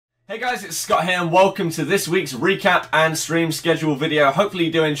Hey guys, it's Scott here and welcome to this week's recap and stream schedule video. Hopefully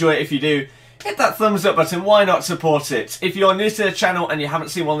you do enjoy it. If you do, hit that thumbs up button, why not support it? If you're new to the channel and you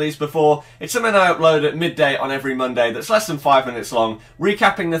haven't seen one of these before, it's something I upload at midday on every Monday that's less than 5 minutes long,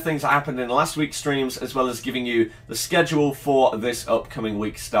 recapping the things that happened in last week's streams as well as giving you the schedule for this upcoming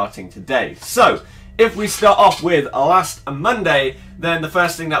week starting today. So, if we start off with last Monday, then the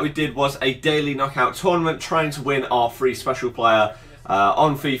first thing that we did was a daily knockout tournament trying to win our free special player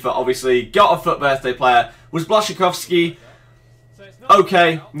on FIFA. Obviously, got a FUT birthday player, was Blaszczykowski.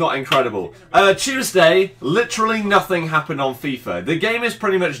 Okay, not incredible. Tuesday, literally nothing happened on FIFA. The game is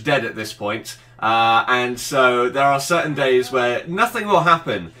pretty much dead at this point, and so there are certain days where nothing will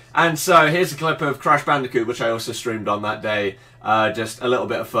happen. And so here's a clip of Crash Bandicoot, which I also streamed on that day. Just a little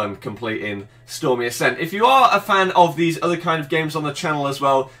bit of fun completing Stormy Ascent. If you are a fan of these other kind of games on the channel as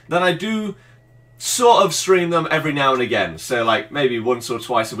well, then I do sort of stream them every now and again, so like maybe once or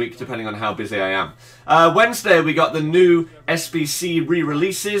twice a week depending on how busy I am. Wednesday we got the new SBC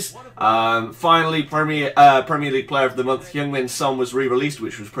re-releases. Finally Premier League Player of the Month Heung-min Son was re-released,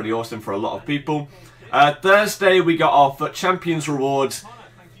 which was pretty awesome for a lot of people. Thursday we got our FUT Champions rewards.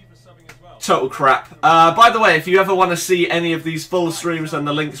 Total crap. By the way, if you ever want to see any of these full streams, then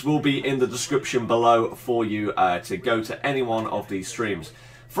the links will be in the description below for you to go to any one of these streams.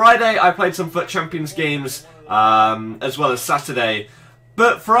 Friday, I played some FUT Champions games, as well as Saturday.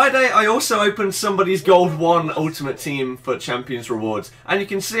 But Friday, I also opened somebody's Gold 1 Ultimate Team FUT Champions rewards. And you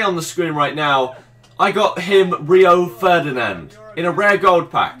can see on the screen right now, I got him Rio Ferdinand in a rare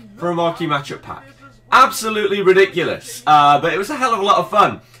gold pack for a marquee matchup pack. Absolutely ridiculous, but it was a hell of a lot of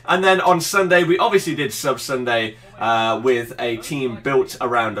fun. And then on Sunday, we obviously did Sub Sunday with a team built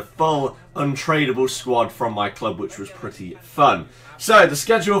around a full untradeable squad from my club, which was pretty fun. So, the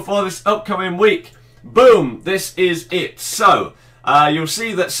schedule for this upcoming week. Boom! This is it. So, you'll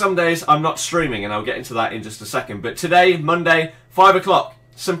see that some days I'm not streaming, and I'll get into that in just a second. But today, Monday, 5 o'clock.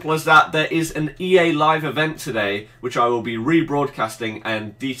 Simple as that. There is an EA Live event today, which I will be rebroadcasting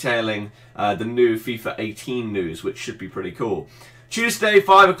and detailing the new FIFA 18 news, which should be pretty cool. Tuesday,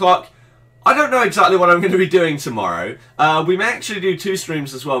 5 o'clock. I don't know exactly what I'm going to be doing tomorrow. We may actually do 2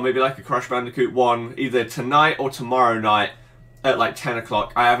 streams as well, maybe like a Crash Bandicoot one, either tonight or tomorrow night at like 10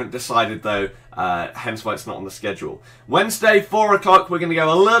 o'clock. I haven't decided though, hence why it's not on the schedule. Wednesday, 4 o'clock, we're going to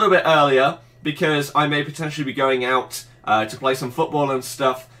go a little bit earlier because I may potentially be going out to play some football and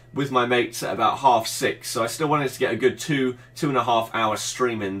stuff with my mates at about 6:30. So I still wanted to get a good 2.5 hour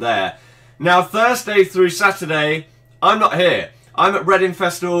stream in there. Now, Thursday through Saturday, I'm not here. I'm at Reading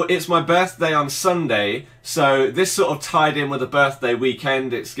Festival. It's my birthday on Sunday, so this sort of tied in with a birthday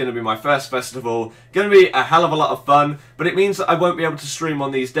weekend. It's going to be my first festival. Going to be a hell of a lot of fun, but it means that I won't be able to stream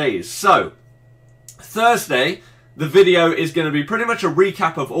on these days. So, Thursday, the video is going to be pretty much a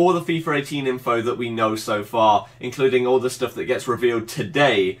recap of all the FIFA 18 info that we know so far, including all the stuff that gets revealed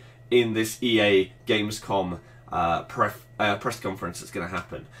today in this EA Gamescom press conference that's going to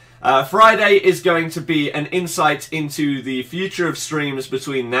happen. Friday is going to be an insight into the future of streams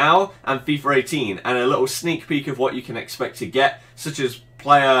between now and FIFA 18 and a little sneak peek of what you can expect to get, such as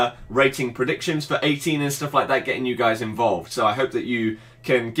player rating predictions for 18 and stuff like that, getting you guys involved. So I hope that you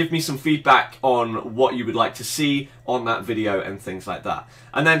can give me some feedback on what you would like to see on that video and things like that.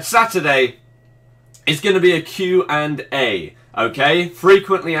 And then Saturday is going to be a Q&A, okay?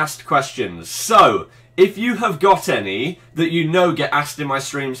 Frequently asked questions. So, if you have got any that you know get asked in my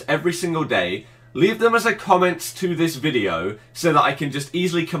streams every single day, leave them as a comment to this video so that I can just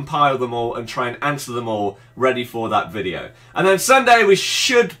easily compile them all and try and answer them all ready for that video. And then Sunday we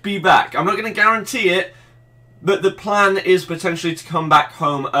should be back. I'm not going to guarantee it, but the plan is potentially to come back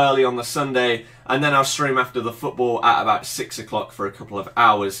home early on the Sunday and then I'll stream after the football at about 6 o'clock for a couple of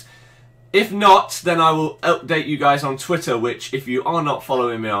hours. If not, then I will update you guys on Twitter, which if you are not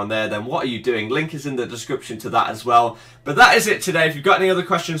following me on there, then what are you doing? Link is in the description to that as well. But that is it today. If you've got any other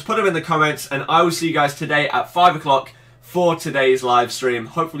questions, put them in the comments, and I will see you guys today at 5 o'clock for today's live stream.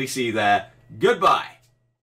 Hopefully see you there. Goodbye.